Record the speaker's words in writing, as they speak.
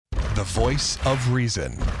The voice of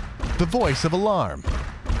reason. The voice of alarm.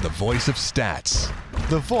 The voice of stats.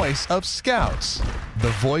 The voice of scouts. The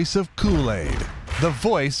voice of Kool-Aid. The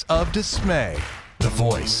voice of dismay. The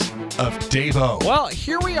voice of Dave-O. Well,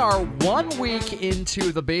 here we are 1 week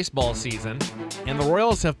into the baseball season, and the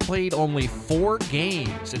Royals have played only 4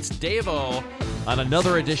 games. It's Dave-O on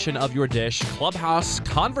another edition of Your Dish,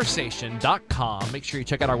 ClubhouseConversation.com. Make sure you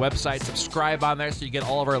check out our website, subscribe on there so you get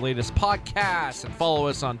all of our latest podcasts, and follow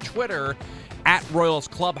us on Twitter at Royals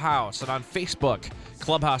Clubhouse and on Facebook,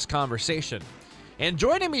 Clubhouse Conversation. And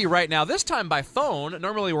joining me right now, this time by phone,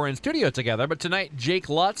 normally we're in studio together, but tonight Jake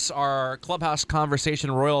Lutz, our Clubhouse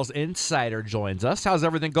Conversation Royals insider, joins us. How's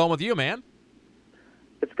everything going with you, man?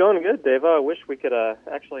 It's going good, Dave. I wish we could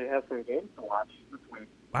actually have some games to watch this week.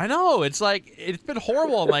 I know. It's been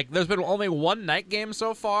horrible. There's been only one night game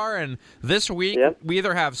so far, and this week we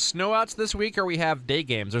either have snowouts this week or we have day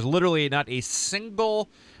games. There's literally not a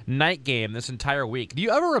single night game this entire week. Do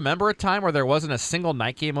you ever remember a time where there wasn't a single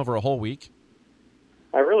night game over a whole week?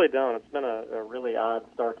 I really don't. It's been a really odd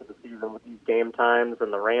start to the season with these game times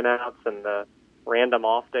and the rainouts and the random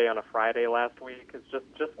off day on a Friday last week. It's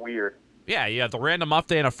just weird. Yeah, you have the random off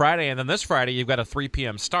day on a Friday, and then this Friday you've got a 3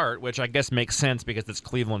 p.m. start, which I guess makes sense because it's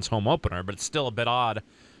Cleveland's home opener, but it's still a bit odd,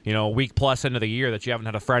 a week plus into the year that you haven't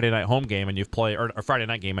had a Friday night home game and you've played, or a Friday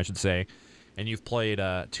night game, I should say, and you've played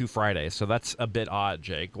 2 Fridays. So that's a bit odd,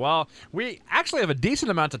 Jake. Well, we actually have a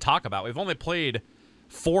decent amount to talk about. We've only played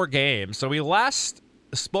 4 games. So we last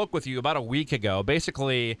spoke with you about a week ago,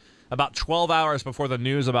 basically about 12 hours before the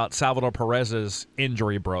news about Salvador Perez's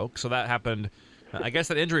injury broke. So that happened. I guess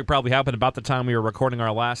that injury probably happened about the time we were recording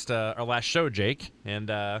our last show, Jake,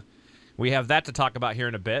 and we have that to talk about here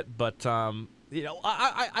in a bit. But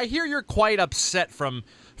I hear you're quite upset from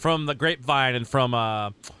the grapevine and from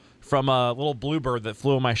a little bluebird that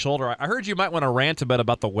flew on my shoulder. I heard you might want to rant a bit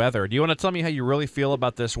about the weather. Do you want to tell me how you really feel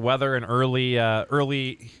about this weather and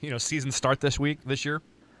early season start this year?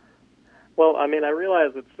 Well, I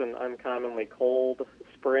realize it's an uncommonly cold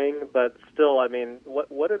spring, but still,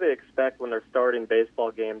 what do they expect when they're starting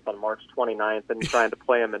baseball games on March 29th and trying to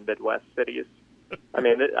play them in Midwest cities? I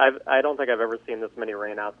don't think I've ever seen this many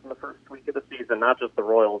rainouts in the first week of the season, not just the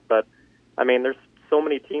Royals, but, there's so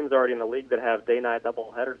many teams already in the league that have day-night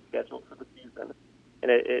doubleheaders scheduled for the season.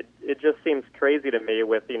 And it just seems crazy to me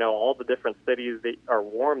with, all the different cities that are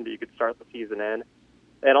warm that you could start the season in.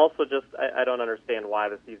 And also just, I don't understand why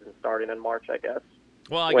the season's starting in March, I guess.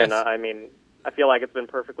 Well, I feel like it's been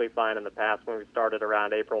perfectly fine in the past when we started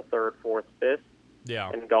around April 3rd, 4th, 5th.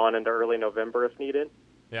 Yeah. And gone into early November if needed.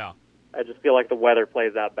 Yeah. I just feel like the weather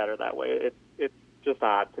plays out better that way. It's just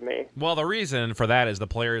odd to me. Well, the reason for that is the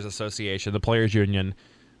Players Association, the Players Union,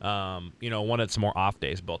 wanted some more off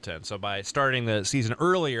days built in. So by starting the season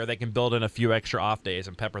earlier, they can build in a few extra off days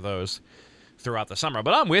and pepper those throughout the summer.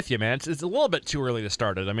 But I'm with you, man. It's a little bit too early to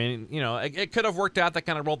start it. It could have worked out. That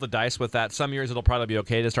kind of rolled the dice with that. Some years it'll probably be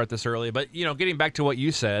okay to start this early. But, getting back to what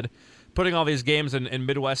you said, putting all these games in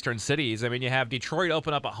Midwestern cities, you have Detroit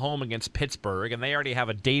open up at home against Pittsburgh, and they already have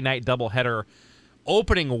a day-night doubleheader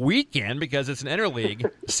opening weekend because it's an interleague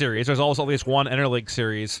series. There's always at least one interleague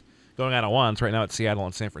series going on at once. Right now it's Seattle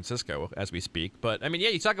and San Francisco as we speak. But,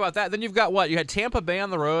 you talk about that. Then you've got what? You had Tampa Bay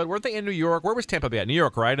on the road. Weren't they in New York? Where was Tampa Bay at? New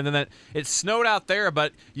York, right? And then it snowed out there,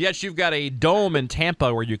 but yet you've got a dome in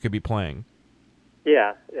Tampa where you could be playing.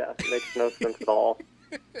 Yeah. It makes no sense at all.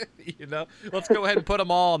 Let's go ahead and put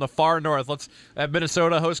them all in the far north. Let's have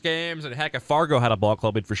Minnesota host games, and heck, if Fargo had a ball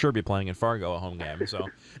club, we'd for sure be playing in Fargo a home game. So,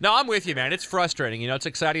 no, I'm with you, man. It's frustrating. It's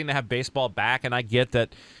exciting to have baseball back, and I get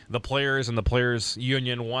that the players and the players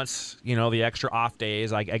union wants, the extra off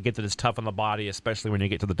days. I get that it's tough on the body, especially when you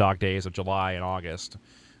get to the dog days of July and August.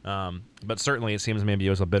 But certainly it seems maybe it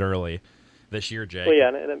was a bit early this year, Jake. Well, yeah,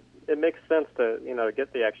 and it makes sense to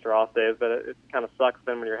get the extra off days, but it kind of sucks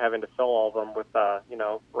then when you're having to fill all of them with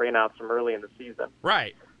rainouts from early in the season.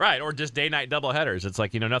 Right, or just day-night doubleheaders. It's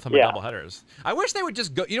like nothing but doubleheaders. I wish they would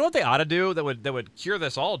just go. You know what they ought to do that would cure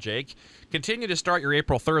this all, Jake? Continue to start your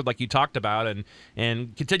April 3rd like you talked about,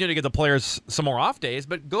 and continue to give the players some more off days,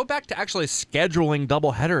 but go back to actually scheduling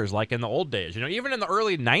doubleheaders like in the old days. Even in the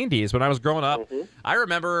early 90s when I was growing up, I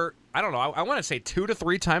remember. I don't know. I want to say 2 to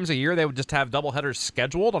 3 times a year they would just have doubleheaders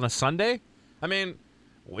scheduled on a Sunday.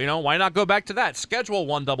 Why not go back to that? Schedule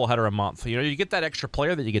one doubleheader a month. You get that extra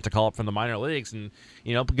player that you get to call up from the minor leagues, and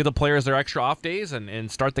give the players their extra off days and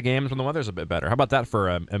start the games when the weather's a bit better. How about that for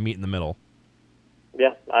a meet in the middle?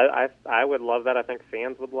 Yeah, I would love that. I think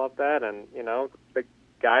fans would love that, and the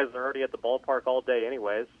guys are already at the ballpark all day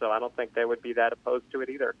anyways, so I don't think they would be that opposed to it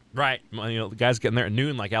either. Right. The guys getting there at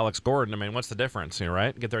noon like Alex Gordon. What's the difference?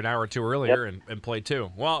 Right? Get there an hour or two earlier and play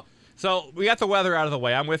too. Well, So we got the weather out of the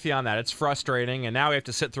way. I'm with you on that. It's frustrating, and now we have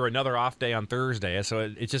to sit through another off day on Thursday.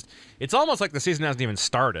 So it's almost like the season hasn't even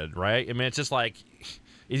started, right? I mean, it's just like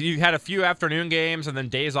you had a few afternoon games and then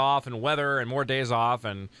days off and weather and more days off,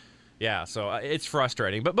 and yeah, so it's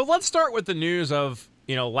frustrating. But let's start with the news of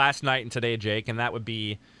last night and today, Jake, and that would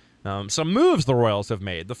be some moves the Royals have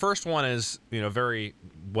made. The first one is very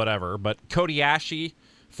whatever, but Cody Asche,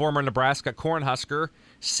 former Nebraska Cornhusker,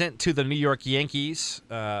 sent to the New York Yankees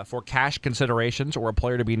for cash considerations or a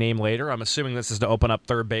player to be named later. I'm assuming this is to open up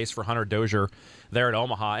third base for Hunter Dozier there at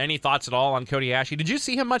Omaha. Any thoughts at all on Cody Asche? Did you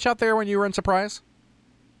see him much out there when you were in Surprise?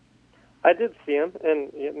 I did see him,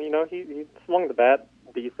 and he swung the bat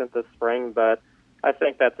decent this spring, but I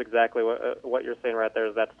think that's exactly what you're saying right there,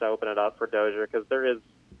 is that's to open it up for Dozier, because there is,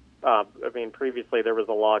 previously there was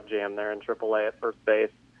a log jam there in AAA at first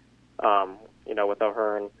base, with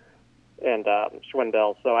O'Hearn and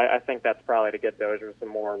Schwindel. So I think that's probably to get Dozier some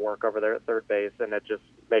more work over there at third base, and it just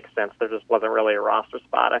makes sense. There just wasn't really a roster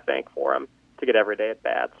spot, I think, for him to get every day at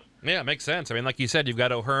bats. Yeah, it makes sense. I mean, like you said, you've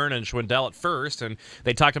got O'Hearn and Schwindel at first, and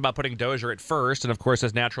they talked about putting Dozier at first, and of course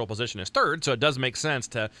his natural position is third, so it does make sense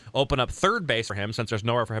to open up third base for him since there's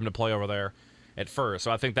nowhere for him to play over there at first.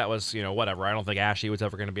 So I think that was, whatever. I don't think Asche was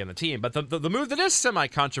ever going to be on the team. But the move that is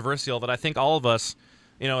semi-controversial that I think all of us,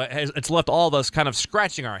 it's left all of us kind of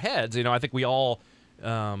scratching our heads. I think we all,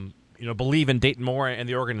 believe in Dayton Moore and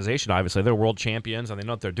the organization. Obviously, they're world champions, and they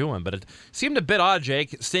know what they're doing. But it seemed a bit odd,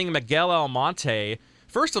 Jake, seeing Miguel Almonte.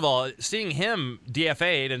 First of all, seeing him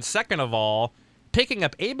DFA'd, and second of all, picking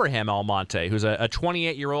up Abraham Almonte, who's a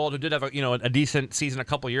 28-year-old who did have a decent season a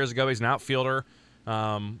couple years ago. He's an outfielder.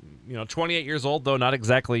 28 years old, though not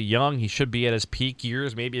exactly young. He should be at his peak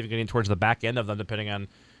years, maybe even getting towards the back end of them, depending on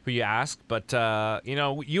who you ask. But,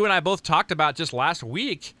 you and I both talked about just last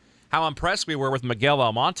week how impressed we were with Miguel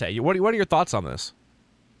Almonte. What are your thoughts on this?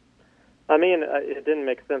 I mean, it didn't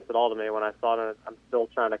make sense at all to me when I saw it. I'm still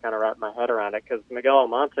trying to kind of wrap my head around it, because Miguel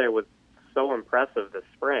Almonte was so impressive this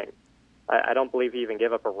spring. I don't believe he even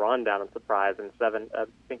gave up a run down in Surprise in I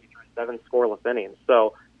think he threw 7 scoreless innings.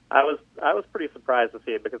 So I was pretty surprised to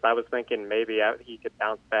see it, because I was thinking maybe he could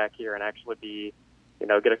bounce back here and actually be,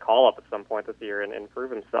 get a call up at some point this year and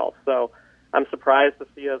prove himself. So I'm surprised to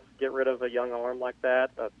see us get rid of a young arm like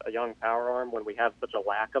that, a young power arm, when we have such a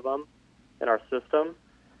lack of them in our system.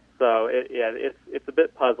 So it's a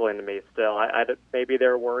bit puzzling to me still. Maybe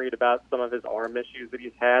they're worried about some of his arm issues that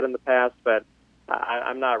he's had in the past, but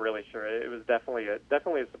I'm not really sure. It was definitely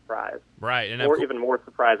a surprise, right? And even more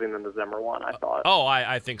surprising than the Zimmer one, I thought. Oh,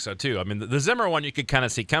 I think so too. I mean, the Zimmer one you could kind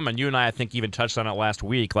of see coming. You and I think, even touched on it last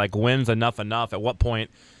week. Like, when's enough? At what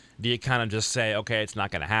point do you kind of just say, okay, it's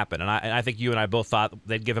not going to happen? And I think you and I both thought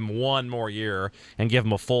they'd give him one more year and give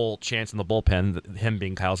him a full chance in the bullpen, him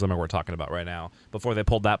being Kyle Zimmer we're talking about right now, before they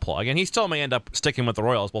pulled that plug. And he still may end up sticking with the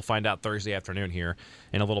Royals. We'll find out Thursday afternoon here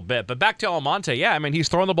in a little bit. But back to Almonte, yeah, I mean, he's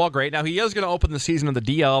throwing the ball great. Now, he is going to open the season in the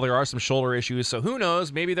DL. There are some shoulder issues, so who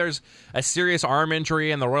knows? Maybe there's a serious arm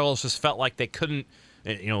injury, and the Royals just felt like they couldn't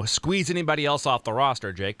squeeze anybody else off the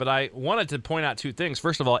roster, Jake. But I wanted to point out two things.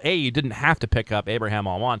 First of all, you didn't have to pick up Abraham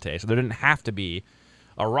Almonte, so there didn't have to be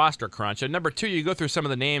a roster crunch. And number two, you go through some of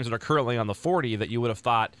the names that are currently on the 40 that you would have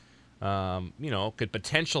thought, could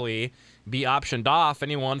potentially be optioned off.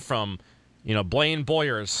 Anyone from, Blaine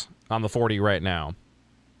Boyers on the 40 right now.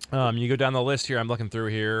 You go down the list here. I'm looking through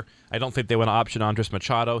here. I don't think they want to option Andres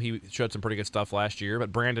Machado. He showed some pretty good stuff last year.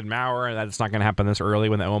 But Brandon Maurer, that's not going to happen this early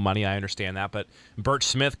when they owe money. I understand that. But Burt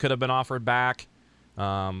Smith could have been offered back.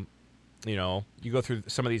 You go through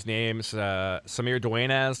some of these names. Samir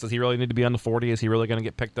Duenas, does he really need to be on the 40? Is he really going to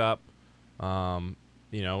get picked up?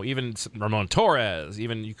 Even Ramon Torres.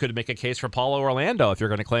 Even you could make a case for Paulo Orlando if you're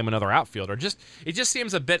going to claim another outfielder. It just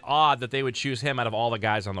seems a bit odd that they would choose him out of all the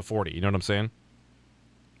guys on the 40. You know what I'm saying?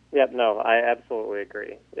 Yep, no, I absolutely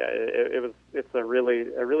agree. Yeah, it's a really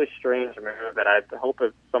strange move that I hope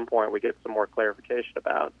at some point we get some more clarification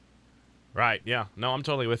about. Right, yeah. No, I'm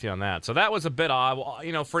totally with you on that. So that was a bit odd.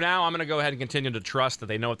 Well, for now, I'm going to go ahead and continue to trust that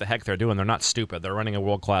they know what the heck they're doing. They're not stupid. They're running a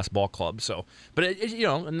world-class ball club. So, but,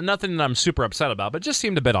 nothing that I'm super upset about, but it just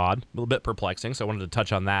seemed a bit odd, a little bit perplexing, so I wanted to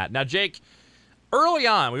touch on that. Now, Jake, early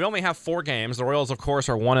on, we only have 4 games. The Royals, of course,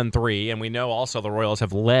 are 1-3, and we know also the Royals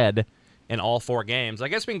have led in all 4 games. I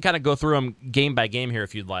guess we can kind of go through them game by game here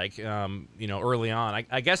if you'd like, early on.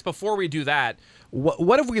 I guess before we do that,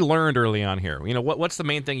 what have we learned early on here? What's the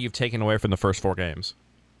main thing you've taken away from the first 4 games?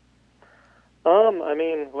 We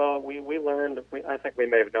learned, I think we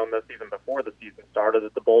may have known this even before the season started,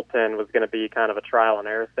 that the bullpen was going to be kind of a trial and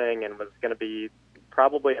error thing and was going to be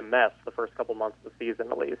probably a mess the first couple months of the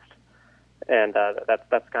season at least. And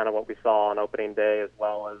that's kind of what we saw on opening day, as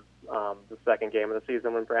well as the second game of the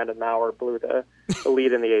season when Brandon Maurer blew the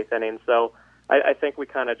lead in the 8th inning. So I think we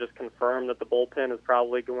kind of just confirmed that the bullpen is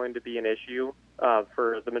probably going to be an issue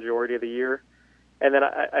for the majority of the year. And then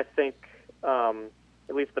I think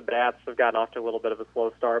at least the bats have gotten off to a little bit of a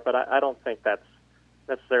slow start, but I don't think that's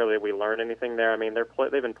necessarily we learn anything there. I mean,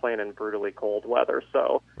 they've been playing in brutally cold weather,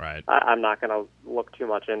 so right. I'm not going to look too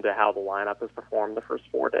much into how the lineup has performed the first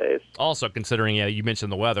 4 days. Also, considering, you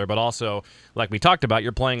mentioned the weather, but also, like we talked about,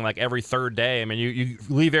 you're playing like every third day. I mean, you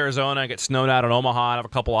leave Arizona, get snowed out in Omaha, have a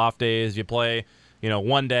couple off days. You play,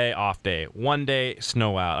 1 day, off day. 1 day,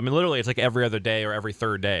 snow out. I mean, literally, it's like every other day or every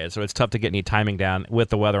third day. So it's tough to get any timing down with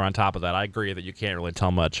the weather on top of that. I agree that you can't really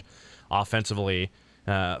tell much offensively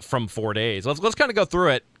from 4 days. Let's kind of go through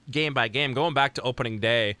it game by game. Going back to opening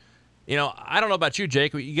day, I don't know about you,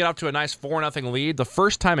 Jake. You get up to a nice 4-0 lead. The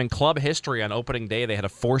first time in club history on opening day they had a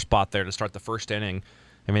 4 spot there to start the first inning.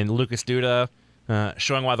 I mean, Lucas Duda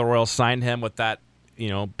showing why the Royals signed him with that,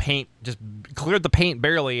 paint, just cleared the paint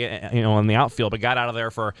barely, in the outfield, but got out of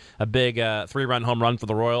there for a big 3-run home run for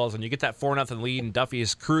the Royals. And you get that 4-0 lead, and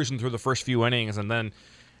Duffy's cruising through the first few innings, and then,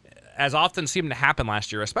 as often seemed to happen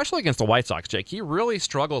last year, especially against the White Sox, Jake, he really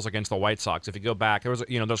struggles against the White Sox. If you go back, there was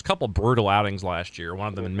a couple brutal outings last year. One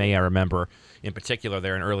of them in May, I remember, in particular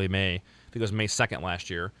there in early May. I think it was May 2nd last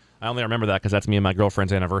year. I only remember that because that's me and my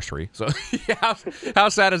girlfriend's anniversary. So how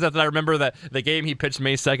sad is that I remember that the game he pitched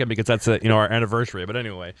May 2nd because that's our anniversary. But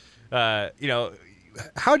anyway,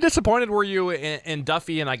 how disappointed were you in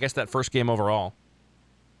Duffy and I guess that first game overall?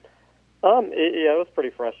 It was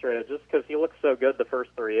pretty frustrating just because he looked so good the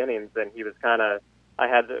first 3 innings, and he was I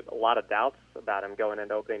had a lot of doubts about him going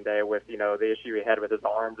into opening day with, the issue he had with his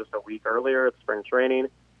arm just a week earlier at spring training,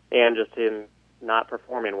 and just him not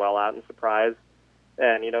performing well out in Surprise.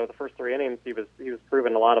 And, the first 3 innings, he was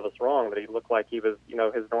proving a lot of us wrong, that he looked like he was,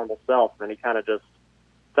 his normal self, and he kind of just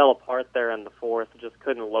fell apart there in the 4th, just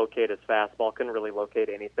couldn't locate his fastball, couldn't really locate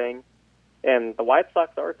anything. And the White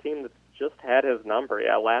Sox are a team that's just had his number.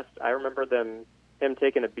 I remember him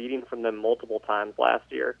taking a beating from them multiple times last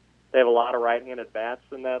year. They have a lot of right-handed bats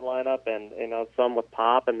in that lineup, and some with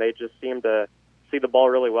pop, and they just seem to see the ball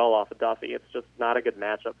really well off of Duffy. It's just not a good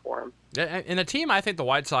matchup for him. In a team, I think the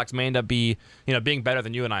White Sox may end up being better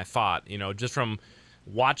than you and I thought. Just from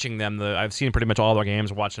watching them, I've seen pretty much all their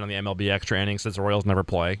games, watching on the MLB Extra innings since the Royals never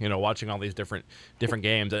play. Watching all these different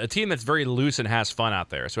games. A team that's very loose and has fun out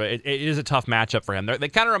there. So it is a tough matchup for him. They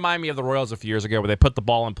kind of remind me of the Royals a few years ago, where they put the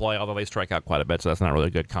ball in play, although they strike out quite a bit, so that's not really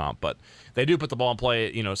a good comp. But they do put the ball in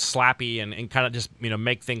play, slappy and kind of just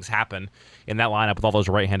make things happen in that lineup with all those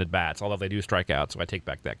right-handed bats. Although they do strike out, so I take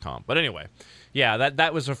back that comp. But anyway, yeah,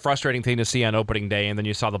 that was a frustrating thing to see on opening day, and then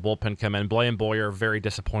you saw the bullpen come in. Blaine Boyer, very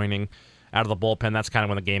disappointing out of the bullpen. That's kind of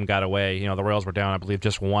when the game got away. The Royals were down, I believe,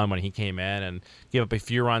 just 1 when he came in and gave up a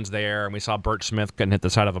few runs there. And we saw Burt Smith getting hit the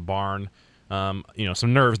side of a barn.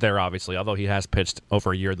 Some nerves there, obviously, although he has pitched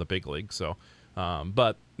over a year in the big league. So,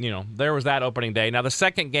 but there was that opening day. Now the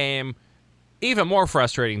second game, even more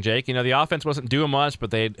frustrating, Jake. The offense wasn't doing much,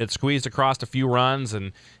 but it squeezed across a few runs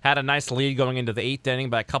and had a nice lead going into the 8th inning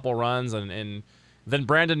by a couple runs, and then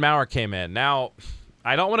Brandon Maurer came in. Now,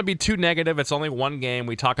 I don't want to be too negative. It's only 1 game.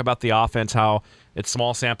 We talk about the offense, how it's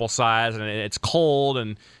small sample size and it's cold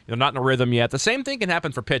and not in a rhythm yet. The same thing can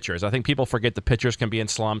happen for pitchers. I think people forget that pitchers can be in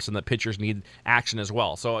slumps and that pitchers need action as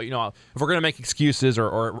well. So, if we're going to make excuses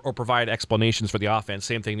or provide explanations for the offense,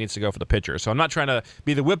 same thing needs to go for the pitchers. So I'm not trying to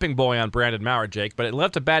be the whipping boy on Brandon Maurer, Jake, but it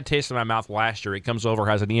left a bad taste in my mouth last year. He comes over,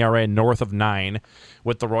 has an ERA north of 9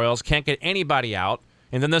 with the Royals, can't get anybody out.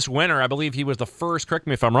 And then this winter, I believe he was the first, correct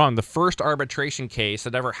me if I'm wrong, the first arbitration case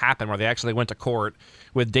that ever happened where they actually went to court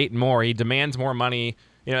with Dayton Moore. He demands more money.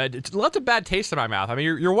 It left a bad taste in my mouth. I mean,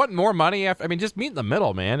 you're wanting more money. Just meet in the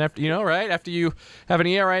middle, man. After right? After you have an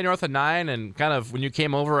ERA north of 9 and kind of when you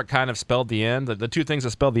came over, it kind of spelled the end. The 2 things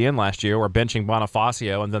that spelled the end last year were benching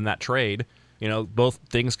Bonifacio and then that trade. Both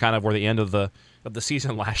things kind of were the end of the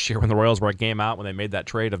season last year when the Royals were a game out when they made that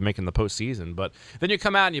trade of making the postseason. But then you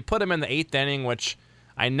come out and you put him in the 8th inning, which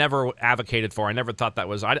I never advocated for. I never thought that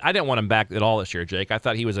was. I didn't want him back at all this year, Jake. I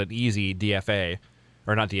thought he was an easy DFA,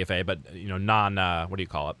 or not DFA, but non. What do you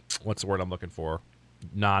call it? What's the word I'm looking for?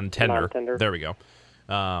 Non-tender. Non-tender. There we go.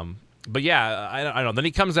 But yeah, I don't know. Then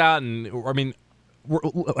he comes out, and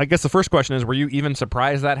I guess the first question is, were you even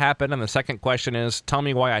surprised that happened? And the second question is, tell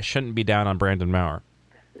me why I shouldn't be down on Brandon Maurer.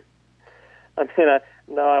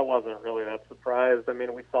 No, I wasn't really that surprised.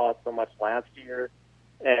 We saw it so much last year.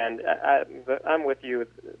 And I'm with you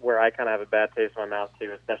where I kind of have a bad taste in my mouth,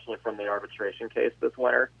 too, especially from the arbitration case this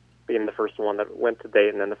winter, being the first one that went to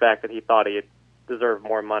Dayton, and the fact that he thought he had deserve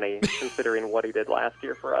more money considering what he did last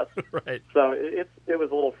year for us. Right. So it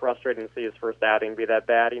was a little frustrating to see his first outing be that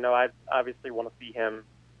bad. I obviously want to see him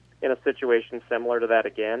in a situation similar to that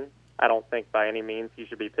again. I don't think by any means he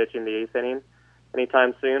should be pitching the 8th inning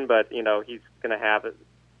anytime soon, but he's going to have it.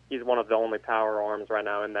 He's one of the only power arms right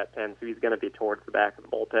now in that pen, so he's going to be towards the back of the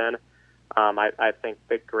bullpen. I think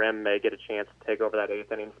that Grimm may get a chance to take over that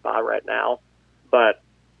 8th inning spot right now, but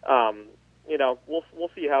we'll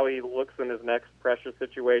see how he looks in his next pressure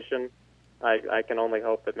situation. I can only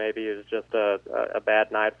hope that maybe it's just a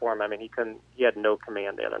bad night for him. I mean, he had no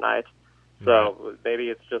command the other night, so maybe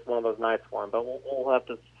it's just one of those nights for him. But we'll have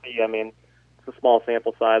to see. I mean, it's a small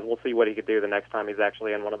sample size. We'll see what he could do the next time he's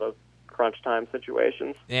actually in one of those crunch time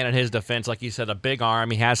situations. And in his defense, like you said, a big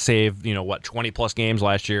arm. He has saved, 20-plus games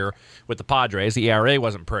last year with the Padres. The ERA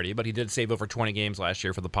wasn't pretty, but he did save over 20 games last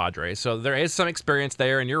year for the Padres. So there is some experience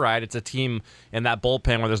there, and you're right. It's a team in that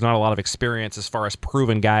bullpen where there's not a lot of experience as far as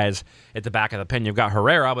proven guys at the back of the pen. You've got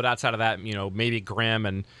Herrera, but outside of that, maybe Grimm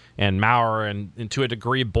and Maurer and to a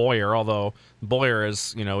degree Boyer, although Boyer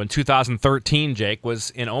is, in 2013, Jake, was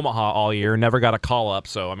in Omaha all year, never got a call-up.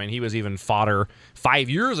 So, I mean, he was even fodder 5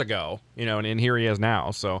 years ago, and here he is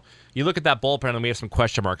now. So you look at that bullpen, and we have some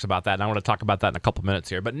question marks about that, and I want to talk about that in a couple minutes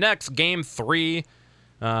here. But next, Game 3,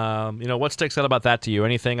 what sticks out about that to you?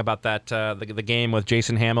 Anything about that, the game with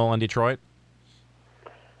Jason Hamill in Detroit?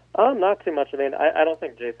 Not too much. I mean, I don't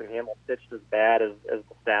think Jason Hamill pitched as bad as the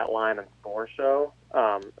stat line and score show.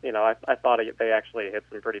 I thought they actually hit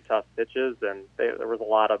some pretty tough pitches, and there was a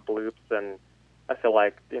lot of bloops, and I feel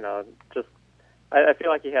like, I feel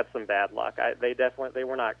like he had some bad luck. They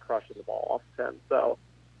were not crushing the ball off him. So,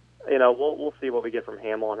 we'll see what we get from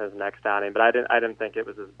Hamill in his next outing, but I didn't think it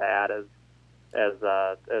was as bad as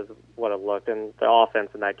what it looked, and the offense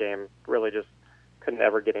in that game really just couldn't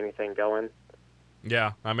ever get anything going.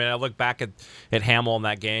 Yeah, I mean, I look back at Hamill in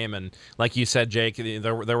that game, and like you said, Jake,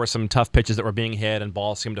 there were some tough pitches that were being hit, and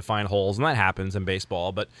balls seemed to find holes, and that happens in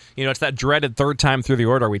baseball. But, it's that dreaded third time through the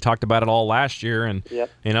order. We talked about it all last year, and,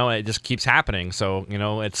 it just keeps happening. So,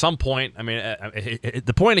 at some point, I mean,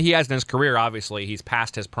 the point that he has in his career, obviously, he's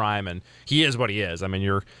past his prime, and he is what he is. I mean,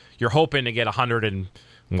 you're hoping to get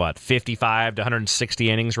 55 to 160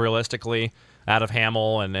 innings realistically out of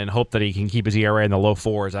Hamill and hope that he can keep his ERA in the low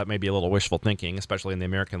 4s. That may be a little wishful thinking, especially in the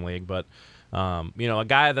American League. But, a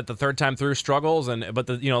guy that the third time through struggles.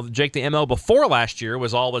 But Jake, the MO before last year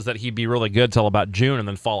was always that he'd be really good till about June and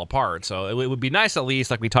then fall apart. So it would be nice, at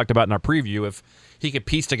least, like we talked about in our preview, if he could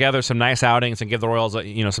piece together some nice outings and give the Royals,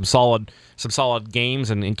 some solid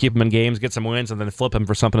games and keep them in games, get some wins, and then flip him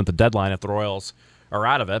for something at the deadline if the Royals are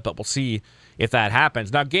out of it. But we'll see if that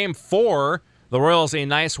happens. Now, Game 4, the Royals a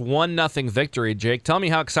nice 1-0 victory. Jake, tell me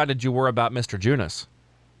how excited you were about Mr. Junis.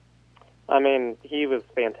 I mean, he was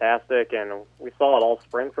fantastic, and we saw it all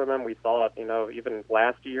spring from him. We saw it, even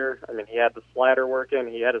last year. I mean, he had the slider working.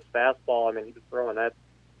 He had his fastball. I mean, he was throwing that.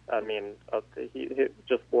 I mean,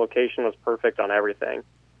 just the location was perfect on everything.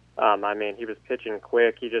 I mean, he was pitching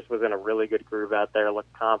quick. He just was in a really good groove out there,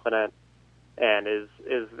 looked confident, and is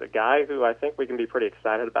a guy who I think we can be pretty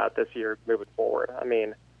excited about this year moving forward. I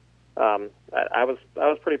mean, I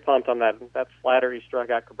was pretty pumped on that slider he struck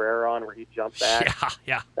out Cabrera on where he jumped back.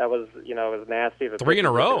 Yeah. That was, it was nasty. 3 in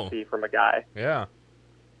a row. See from a guy. Yeah.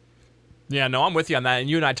 Yeah, no, I'm with you on that. And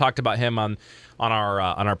you and I talked about him on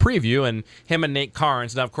our preview, and him and Nate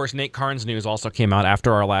Carnes. Now, of course, Nate Carnes' news also came out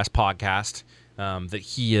after our last podcast that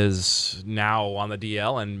he is now on the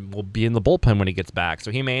DL and will be in the bullpen when he gets back. So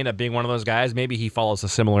he may end up being one of those guys. Maybe he follows a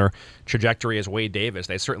similar trajectory as Wade Davis.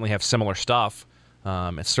 They certainly have similar stuff.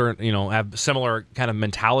 It's certain, have similar kind of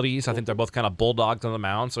mentalities. I think they're both kind of bulldogs on the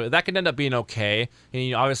mound, so that could end up being okay. And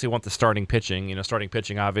you obviously want the starting pitching. Starting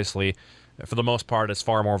pitching, obviously, for the most part, is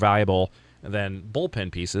far more valuable than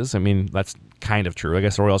bullpen pieces. I mean, that's kind of true. I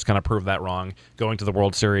guess the Royals kind of proved that wrong going to the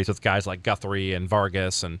World Series with guys like Guthrie and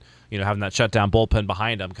Vargas, and having that shutdown bullpen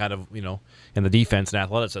behind them, kind of in the defense and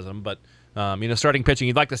athleticism. But starting pitching,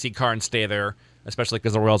 you'd like to see Carnes stay there, especially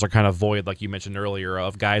because the Royals are kind of void, like you mentioned earlier,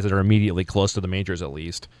 of guys that are immediately close to the majors at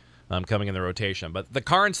least, coming in the rotation. But the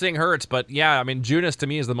Carnes thing hurts. But, yeah, I mean, Junis to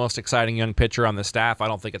me is the most exciting young pitcher on the staff. I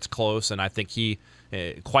don't think it's close, and I think he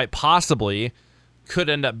quite possibly could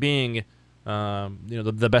end up being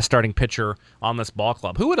the best starting pitcher on this ball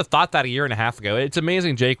club. Who would have thought that a year and a half ago? It's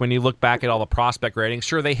amazing, Jake, when you look back at all the prospect ratings.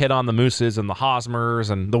 Sure, they hit on the Mooses and the Hosmers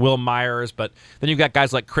and the Will Myers, but then you've got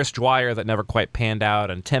guys like Chris Dwyer that never quite panned out,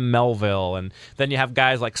 and Tim Melville, and then you have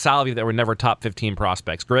guys like Salvi that were never top 15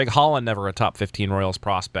 prospects. Greg Holland, never a top 15 Royals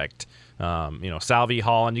prospect. Salvi,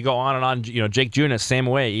 Holland, you go on and on. Jake Junis, same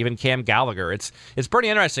way. Even Cam Gallagher. It's pretty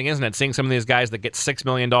interesting, isn't it? Seeing some of these guys that get $6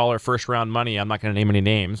 million first round money. I'm not going to name any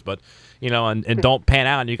names, but and don't pan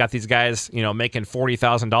out. And you got these guys, making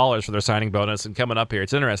 $40,000 for their signing bonus and coming up here.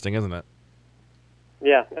 It's interesting, isn't it?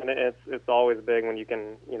 Yeah, and it's always big when you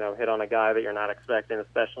can hit on a guy that you're not expecting,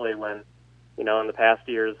 especially when in the past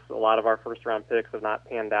years a lot of our first round picks have not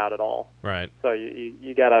panned out at all. Right. So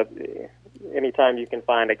you gotta. Anytime you can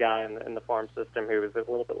find a guy in the farm system who is a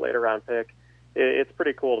little bit later round pick, it's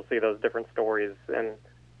pretty cool to see those different stories and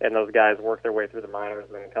those guys work their way through the minors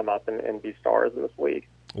and come up and be stars in this league.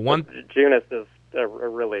 Junis is a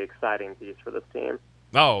really exciting piece for this team.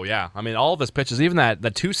 Oh, yeah. I mean, all of his pitches, even that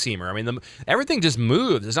two-seamer, I mean, everything just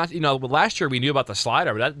moves. It's not, last year we knew about the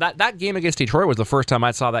slider, but that game against Detroit was the first time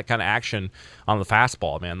I saw that kind of action on the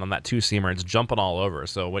fastball, man, on that two-seamer. It's jumping all over.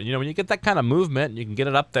 So, when you get that kind of movement and you can get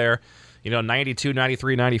it up there, 92,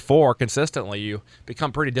 93, 94 consistently, you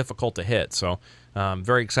become pretty difficult to hit. So,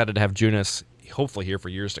 very excited to have Junis hopefully here for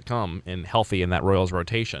years to come and healthy in that Royals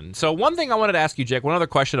rotation. So, one thing I wanted to ask you, Jake, one other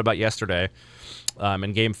question about yesterday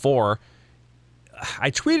in Game 4.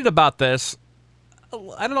 I tweeted about this.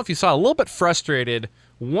 I don't know if you saw, a little bit frustrated.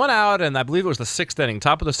 1 out, and I believe it was the 6th inning.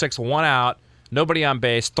 Top of the 6th, 1 out, nobody on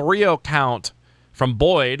base. 3-0 count from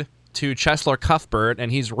Boyd to Cheslor Cuthbert,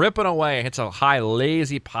 and he's ripping away. Hits a high,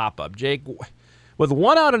 lazy pop-up. Jake, with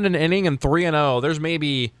 1 out in an inning and 3-0, there's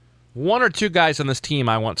maybe 1 or 2 guys on this team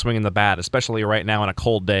I want swinging the bat, especially right now on a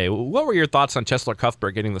cold day. What were your thoughts on Cheslor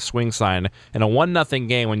Cuthbert getting the swing sign in a 1-0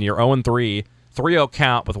 game when you're 0-3, 3-0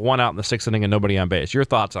 count with 1 out in the 6th inning and nobody on base? Your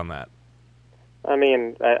thoughts on that? I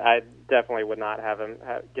mean, I definitely would not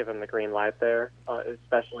give him the green light there,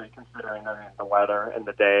 especially considering the weather and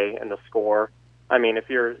the day and the score. I mean, if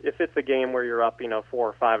it's a game where you're up, 4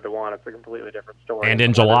 or 5 to 1, it's a completely different story. And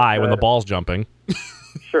in July when the ball's jumping.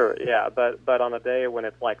 Sure, yeah, but on a day when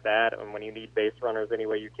it's like that and when you need base runners any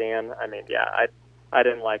way you can, I mean, yeah, I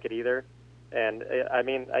didn't like it either. And I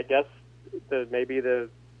mean, I guess maybe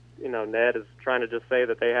Ned is trying to just say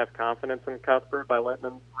that they have confidence in Cuthbert by letting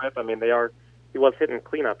him rip. I mean, he was hitting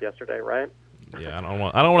cleanup yesterday, right? Yeah, I don't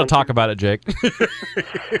want to talk about it, Jake.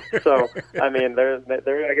 So, I mean, they're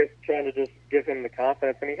I guess trying to just give him the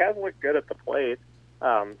confidence, and he has looked good at the plate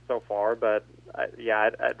so far. But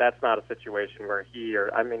that's not a situation where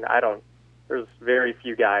there's very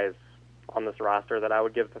few guys on this roster that I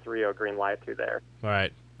would give the 3-0 green light to there. All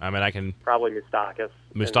right. I mean, I can probably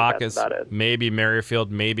Moustakas, maybe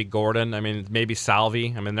Merrifield, maybe Gordon. I mean, maybe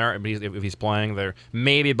Salvi. I mean, if he's playing there,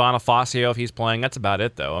 maybe Bonifacio if he's playing. That's about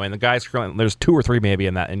it, though. I mean, the guys currently, there's 2 or 3 maybe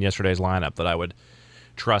in yesterday's lineup that I would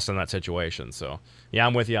trust in that situation. So yeah,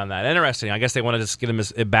 I'm with you on that. Interesting. I guess they want to just get him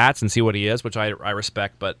his bats and see what he is, which I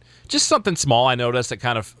respect. But just something small I noticed that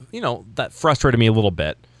kind of that frustrated me a little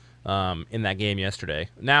bit in that game yesterday.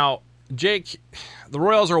 Now, Jake, the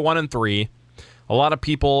Royals are 1-3. A lot of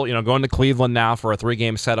people, going to Cleveland now for a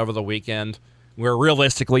 3-game set over the weekend, where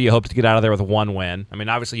realistically you hope to get out of there with 1 win. I mean,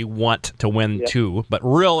 obviously you want to win 2, but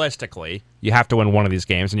realistically you have to win 1 of these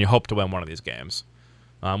games, and you hope to win 1 of these games.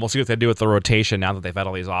 We'll see what they do with the rotation now that they've had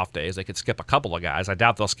all these off days. They could skip a couple of guys. I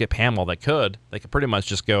doubt they'll skip Hamill. They could pretty much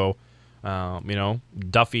just go,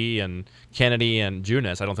 Duffy and Kennedy and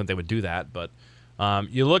Junis. I don't think they would do that, but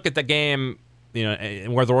you look at the game,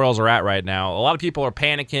 where the Royals are at right now. A lot of people are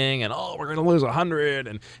panicking and, we're going to lose 100.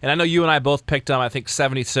 And I know you and I both picked them, I think,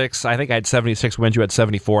 76. I think I had 76 wins. You had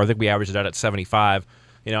 74. I think we averaged it out at 75.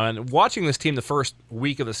 And watching this team the first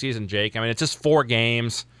week of the season, Jake, I mean, it's just 4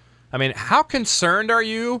 games. I mean, how concerned are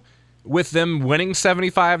you with them winning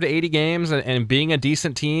 75 to 80 games and being a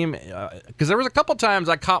decent team? Because there was a couple times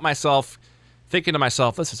I caught myself thinking to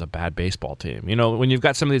myself, this is a bad baseball team. When you've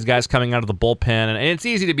got some of these guys coming out of the bullpen, and it's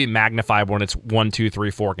easy to be magnified when it's 1, 2, 3,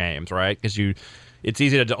 4 games, right? Because it's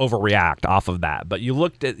easy to overreact off of that. But you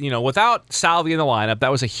looked at, without Salvi in the lineup, that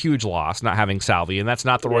was a huge loss, not having Salvi, and that's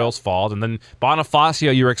not the Royals' fault. And then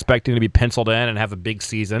Bonifacio, you were expecting to be penciled in and have a big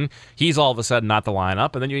season. He's all of a sudden not the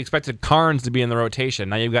lineup. And then you expected Carnes to be in the rotation.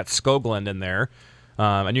 Now you've got Skoglund in there.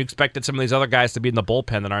 And you expected some of these other guys to be in the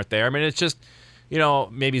bullpen that aren't there. I mean, it's just,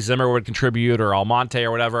 maybe Zimmer would contribute or Almonte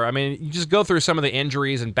or whatever. I mean, you just go through some of the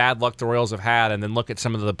injuries and bad luck the Royals have had and then look at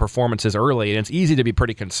some of the performances early, and it's easy to be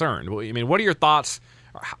pretty concerned. I mean, what are your thoughts?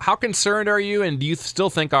 How concerned are you, and do you still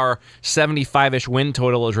think our 75-ish win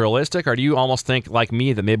total is realistic, or do you almost think, like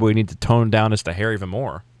me, that maybe we need to tone down just a hair even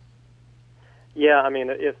more? Yeah, I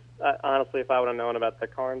mean, honestly, if I would have known about the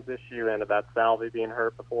Carnes issue and about Salvi being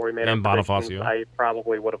hurt before we made our predictions, I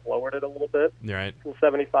probably would have lowered it a little bit. You're right. From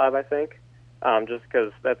 75, I think. Just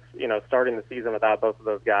because that's, starting the season without both of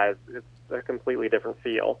those guys, it's a completely different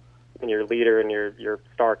feel. your leader and your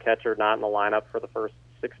star catcher not in the lineup for the first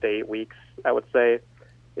 6 to 8 weeks, I would say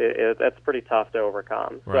that's pretty tough to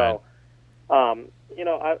overcome. Right. So,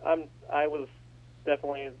 I was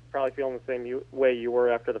definitely probably feeling the same way you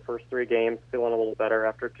were after the first 3 games, feeling a little better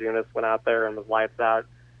after Junis went out there and was lights out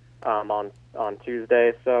on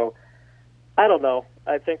Tuesday. So I don't know.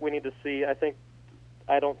 I think we need to see.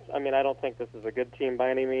 I don't think this is a good team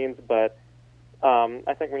by any means, but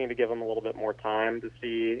I think we need to give them a little bit more time to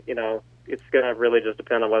see. It's going to really just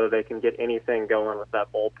depend on whether they can get anything going with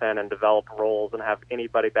that bullpen and develop roles and have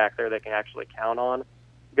anybody back there they can actually count on.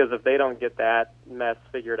 Because if they don't get that mess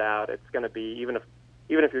figured out, it's going to be even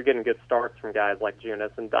if you're getting good starts from guys like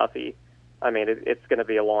Junis and Duffy, I mean it's going to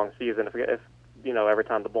be a long season if every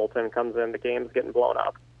time the bullpen comes in, the game's getting blown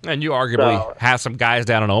up. And you arguably have some guys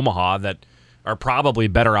down in Omaha that are probably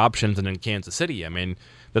better options than in Kansas City. I mean,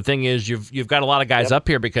 the thing is, you've got a lot of guys up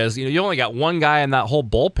here because you only got one guy in that whole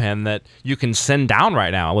bullpen that you can send down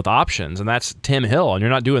right now with options, and that's Tim Hill. And you're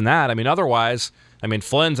not doing that. I mean, otherwise,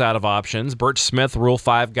 Flynn's out of options. Burt Smith, Rule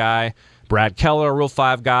 5 guy. Brad Keller, Rule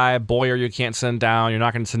 5 guy. Boyer, you can't send down. You're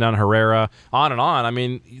not going to send down Herrera. On and on. I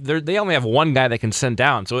mean, they only have one guy they can send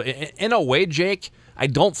down. So in a way, Jake, I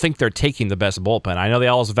don't think they're taking the best bullpen. I know they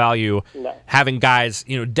always value having guys,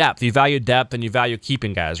 depth. You value depth and you value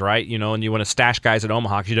keeping guys, right? And you want to stash guys at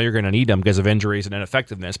Omaha because you're going to need them because of injuries and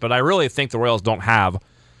ineffectiveness. But I really think the Royals don't have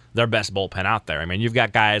their best bullpen out there. I mean, you've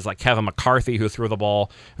got guys like Kevin McCarthy who threw the ball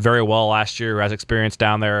very well last year, who has experience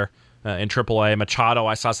down there in AAA. Machado,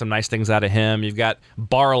 I saw some nice things out of him. You've got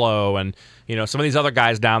Barlow and some of these other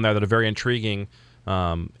guys down there that are very intriguing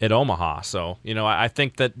at Omaha. So I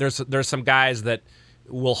think that there's some guys that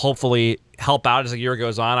will hopefully help out as the year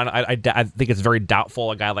goes on. I think it's very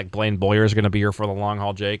doubtful a guy like Blaine Boyer is going to be here for the long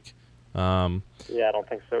haul, Jake. Yeah, I don't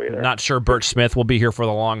think so either. Not sure Burt Smith will be here for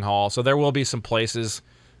the long haul. So there will be some places,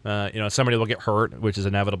 somebody will get hurt, which is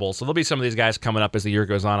inevitable. So there'll be some of these guys coming up as the year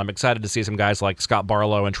goes on. I'm excited to see some guys like Scott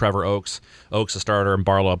Barlow and Trevor Oaks. Oaks a starter and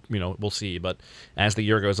Barlow, we'll see. But as the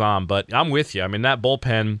year goes on, but I'm with you. I mean, that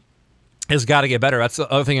bullpen has got to get better. That's the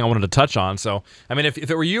other thing I wanted to touch on. So, I mean, if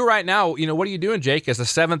it were you right now, what are you doing, Jake? Is the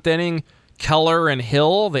 7th inning Keller and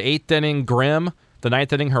Hill, the 8th inning Grimm, the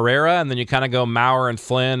 9th inning Herrera, and then you kind of go Maurer and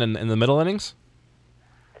Flynn in the middle innings?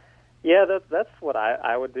 Yeah, that's what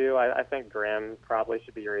I would do. I think Grimm probably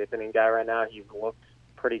should be your 8th inning guy right now. He's looked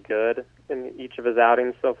pretty good in each of his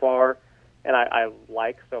outings so far, and I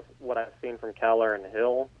like what I've seen from Keller and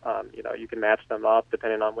Hill. You can match them up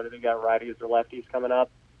depending on whether they got righties or lefties coming up.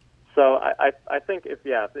 So I think if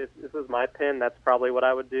this is my pin, that's probably what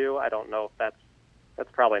I would do. I don't know if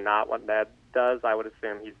that's probably not what Ned does. I would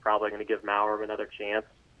assume he's probably going to give Maurer another chance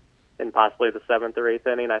in possibly the 7th or 8th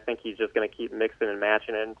inning. I think he's just going to keep mixing and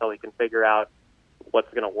matching it until he can figure out what's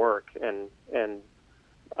going to work. And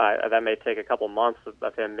that may take a couple months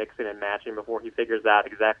of him mixing and matching before he figures out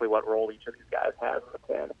exactly what role each of these guys has in the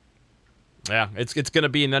pen. Yeah, it's going to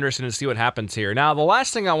be interesting to see what happens here. Now, the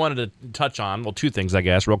last thing I wanted to touch on, well, 2 things, I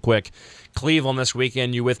guess, real quick. Cleveland this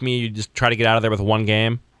weekend, you with me? You just try to get out of there with one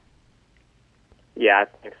game? Yeah, I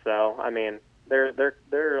think so. I mean, they're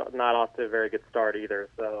not off to a very good start either,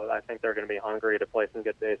 so I think they're going to be hungry to play some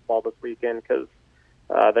good baseball this weekend because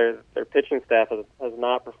their pitching staff has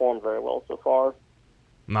not performed very well so far.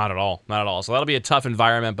 Not at all. So that'll be a tough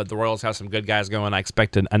environment, but the Royals have some good guys going. I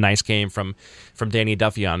expect a nice game from Danny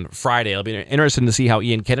Duffy on Friday. It'll be interesting to see how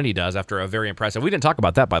Ian Kennedy does after a very impressive. We didn't talk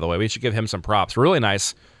about that, by the way. We should give him some props. Really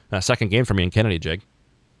nice second game from Ian Kennedy, Jake.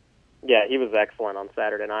 Yeah, he was excellent on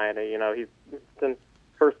Saturday night. He's since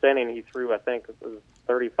first inning he threw, I think, it was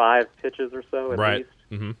 35 pitches or so at least.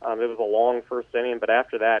 Mm-hmm. It was a long first inning, but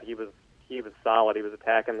after that he was solid. He was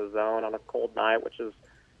attacking the zone on a cold night, which is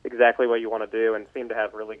exactly what you want to do, and seemed to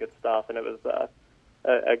have really good stuff. And it was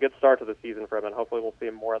a good start to the season for him, and hopefully we'll see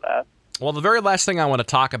more of that. Well, the very last thing I want to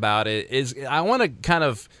talk about is I want to kind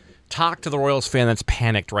of talk to the Royals fan that's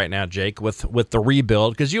panicked right now, Jake, with the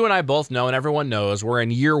rebuild, because you and I both know, and everyone knows, we're in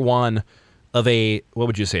year one of what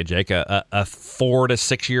would you say, Jake, a 4 to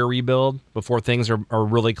 6 year rebuild before things are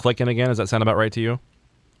really clicking again? Does that sound about right to you?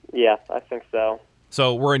 Yeah, I think so.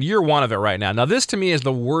 So we're in year one of it right now. Now, this to me is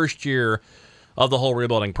the worst year of the whole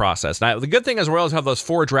rebuilding process. Now, the good thing is the Royals have those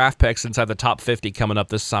 4 draft picks inside the top 50 coming up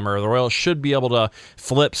this summer. The Royals should be able to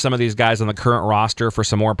flip some of these guys on the current roster for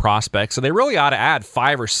some more prospects. So they really ought to add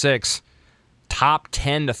 5 or 6 top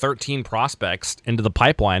 10 to 13 prospects into the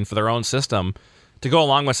pipeline for their own system to go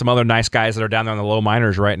along with some other nice guys that are down there in the low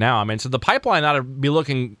minors right now. I mean, so the pipeline ought to be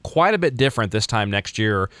looking quite a bit different this time next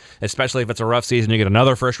year, especially if it's a rough season. You get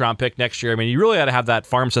another first-round pick next year. I mean, you really ought to have that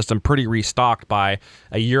farm system pretty restocked by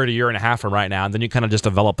a year to year and a half from right now, and then you kind of just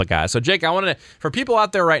develop the guys. So, Jake, I wanted to, for people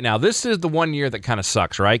out there right now, this is the one year that kind of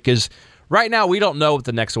sucks, right? Because right now we don't know what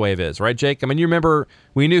the next wave is, right, Jake? I mean, you remember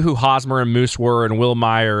we knew who Hosmer and Moose were, and Will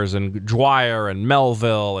Myers and Dwyer and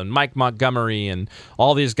Melville and Mike Montgomery and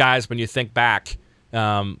all these guys when you think back,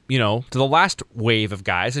 to the last wave of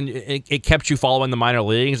guys, and it kept you following the minor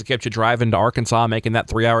leagues. It kept you driving to Arkansas, making that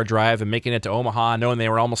 3-hour drive, and making it to Omaha, knowing they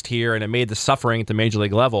were almost here, and it made the suffering at the major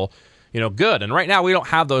league level, good. And right now we don't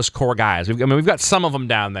have those core guys. We've got some of them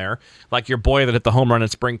down there, like your boy that hit the home run in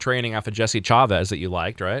spring training off of Jesse Chavez that you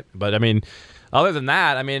liked, right? But I mean, other than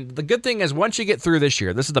that, I mean, the good thing is once you get through this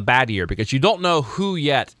year, this is the bad year because you don't know who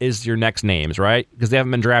yet is your next names, right? Because they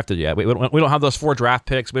haven't been drafted yet. We don't have those 4 draft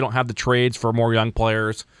picks. We don't have the trades for more young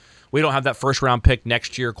players. We don't have that first-round pick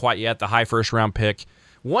next year quite yet, the high first-round pick.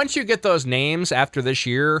 Once you get those names after this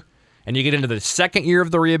year and you get into the second year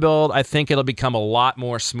of the rebuild, I think it'll become a lot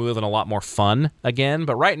more smooth and a lot more fun again.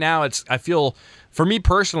 But right now, I feel, for me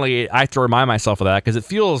personally, I have to remind myself of that because it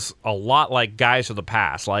feels a lot like guys of the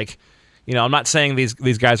past. Like, I'm not saying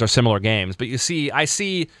these guys are similar games, but I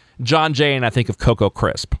see John Jay and I think of Coco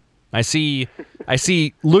Crisp. I see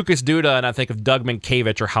Lucas Duda and I think of Doug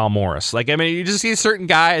Minkiewicz or Hal Morris. Like, I mean, you just see certain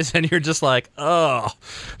guys and you're just like, oh,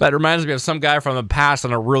 that reminds me of some guy from the past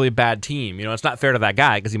on a really bad team. It's not fair to that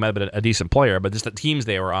guy because he might have been a decent player, but just the teams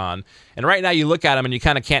they were on. And right now you look at him and you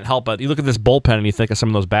kind of can't help but you look at this bullpen and you think of some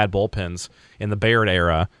of those bad bullpens in the Baird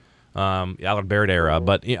era. Alec Baird era,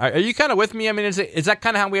 but are you kind of with me? I mean, is that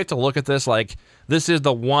kind of how we have to look at this? Like, this is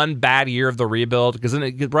the one bad year of the rebuild,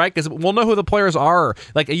 because we'll know who the players are.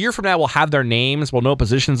 Like a year from now, we'll have their names, we'll know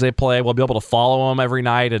positions they play, we'll be able to follow them every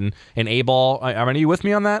night and A-ball. I mean, are you with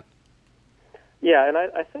me on that? Yeah, and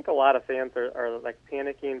I think a lot of fans are like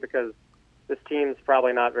panicking because this team's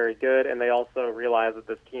probably not very good, and they also realize that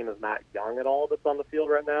this team is not young at all that's on the field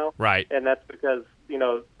right now. Right. And that's because,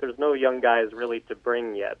 there's no young guys really to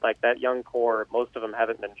bring yet. Like that young core, most of them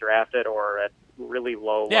haven't been drafted or at really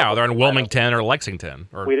low Yeah, level. They're in Wilmington or Lexington.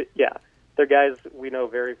 They're guys, we know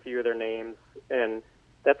very few of their names, and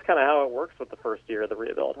that's kind of how it works with the first year of the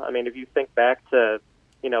rebuild. I mean, if you think back to,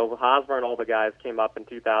 Hosmer and all the guys came up in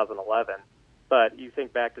 2011, but you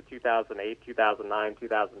think back to 2008, 2009,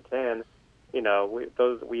 2010,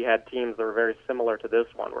 we had teams that were very similar to this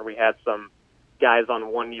one, where we had some guys on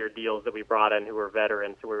 1-year deals that we brought in who were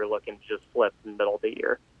veterans who we were looking to just flip in the middle of the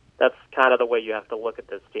year. That's kind of the way you have to look at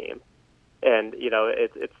this team. And,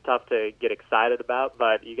 it's tough to get excited about,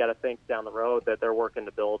 but you got to think down the road that they're working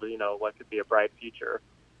to build, what could be a bright future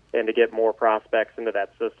and to get more prospects into that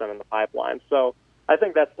system in the pipeline. So I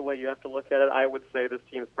think that's the way you have to look at it. I would say this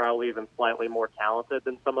team's probably even slightly more talented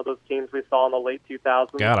than some of those teams we saw in the late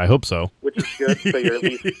 2000s. God, I hope so. Which is good, so you're at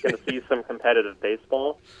least going to see some competitive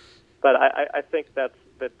baseball. But I think that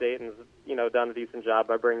Dayton's, done a decent job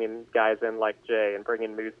by bringing guys in like Jay and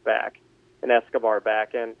bringing Moose back and Escobar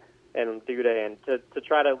back and Duda in to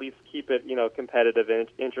try to at least keep it, competitive and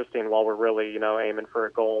interesting while we're really, aiming for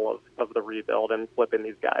a goal of the rebuild and flipping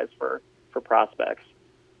these guys for prospects.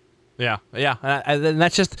 Yeah, and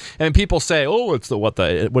that's just. I mean, people say, "Oh, it's the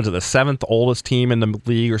 7th oldest team in the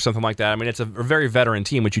league or something like that." I mean, it's a very veteran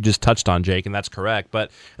team, which you just touched on, Jake, and that's correct. But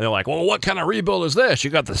they're like, "Well, what kind of rebuild is this? You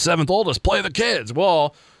got the 7th oldest. Play the kids."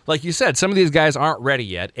 Well, like you said, some of these guys aren't ready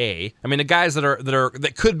yet. I mean, the guys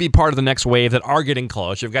that could be part of the next wave that are getting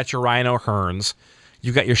close. You've got your Ryan O'Hearns.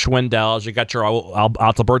 You've got your Schwindells, you got your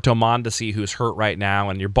Alberto Mondesi, who's hurt right now,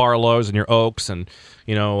 and your Barlows and your Oaks and,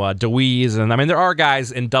 DeWeese. And, I mean, there are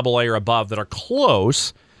guys in Double-A or above that are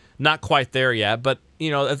close, not quite there yet. But,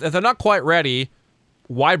 if they're not quite ready,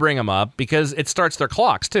 why bring them up? Because it starts their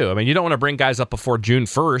clocks, too. I mean, you don't want to bring guys up before June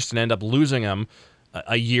 1st and end up losing them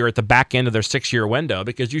a year at the back end of their 6-year window,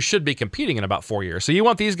 because you should be competing in about 4 years. So you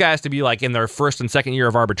want these guys to be like in their first and second year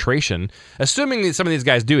of arbitration, assuming that some of these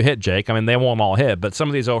guys do hit, Jake. I mean, they won't all hit, but some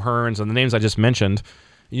of these O'Hearns and the names I just mentioned,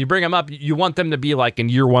 you bring them up, you want them to be like in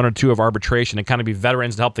year 1 or 2 of arbitration and kind of be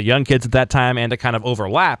veterans to help the young kids at that time and to kind of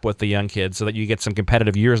overlap with the young kids so that you get some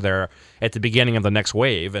competitive years there at the beginning of the next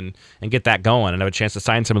wave and get that going and have a chance to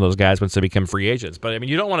sign some of those guys once they become free agents. But, I mean,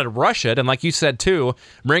 you don't want to rush it. And like you said, too,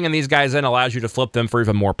 bringing these guys in allows you to flip them for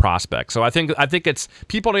even more prospects. So I think it's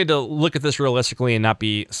people need to look at this realistically and not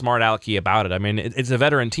be smart alecky about it. I mean, it's a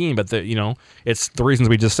veteran team, but it's the reasons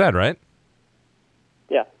we just said, right?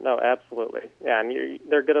 Yeah, no, absolutely. Yeah, and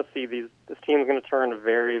they're going to see this team's going to turn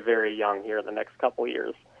very, very young here in the next couple of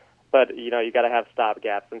years. But, you got to have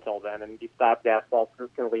stopgaps until then, and these stopgaps also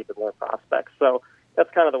can lead to more prospects. So that's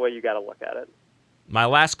kind of the way you got to look at it. My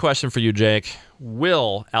last question for you, Jake.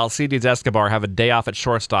 Will Alcides Escobar have a day off at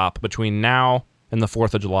shortstop between now and the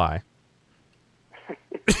 4th of July?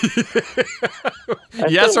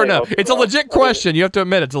 Yes or no? It's a legit question. You have to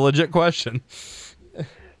admit it's a legit question.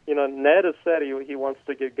 Ned has said he wants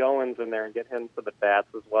to get Goins in there and get him some at-bats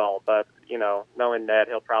as well. But, knowing Ned,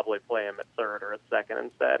 he'll probably play him at third or at second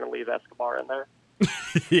instead and leave Escobar in there.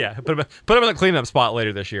 Yeah, put him in the cleanup spot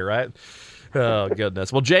later this year, right? Oh,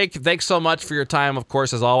 goodness. Well, Jake, thanks so much for your time, of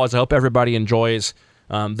course, as always. I hope everybody enjoys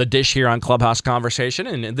the dish here on Clubhouse Conversation.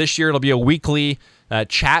 And this year it'll be a weekly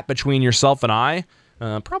chat between yourself and I.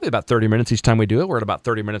 Probably about 30 minutes each time we do it. We're at about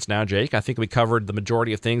 30 minutes now, Jake. I think we covered the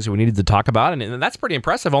majority of things we needed to talk about, and that's pretty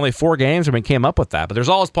impressive. Only 4 games and we came up with that. But there's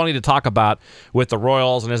always plenty to talk about with the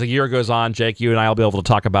Royals, and as the year goes on, Jake, you and I will be able to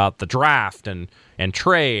talk about the draft and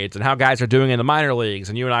trades and how guys are doing in the minor leagues,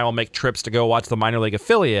 and you and I will make trips to go watch the minor league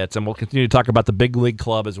affiliates, and we'll continue to talk about the big league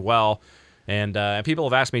club as well. And people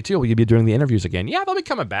have asked me, too, will you be doing the interviews again? Yeah, they'll be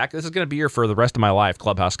coming back. This is going to be here for the rest of my life,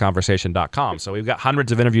 clubhouseconversation.com. So we've got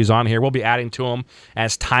hundreds of interviews on here. We'll be adding to them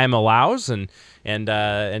as time allows and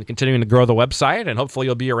continuing to grow the website. And hopefully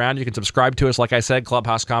you'll be around. You can subscribe to us, like I said,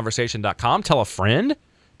 clubhouseconversation.com. Tell a friend.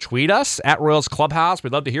 Tweet us at Royals Clubhouse.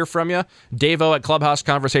 We'd love to hear from you. Davo at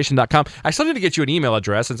clubhouseconversation.com. I still need to get you an email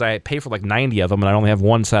address since I pay for like 90 of them and I only have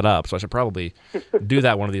one set up. So I should probably do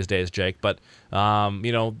that one of these days, Jake. But,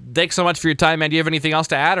 thanks so much for your time, man. Do you have anything else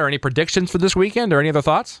to add or any predictions for this weekend or any other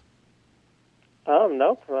thoughts?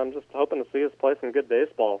 No. I'm just hoping to see us play some good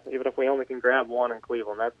baseball, even if we only can grab one in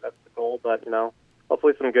Cleveland. That's the goal. But,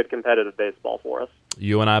 hopefully some good competitive baseball for us.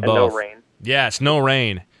 You and I and both. No rain. Yes, no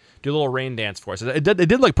rain. Do a little rain dance for us. It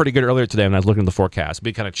did look pretty good earlier today when I was looking at the forecast. It'd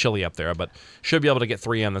be kind of chilly up there, but should be able to get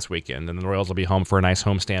 3 in this weekend. And the Royals will be home for a nice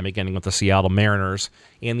homestand, beginning with the Seattle Mariners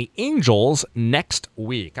and the Angels next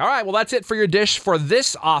week. All right, well, that's it for your dish for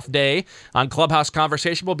this off day on Clubhouse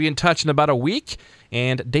Conversation. We'll be in touch in about a week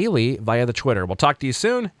and daily via the Twitter. We'll talk to you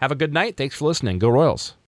soon. Have a good night. Thanks for listening. Go Royals.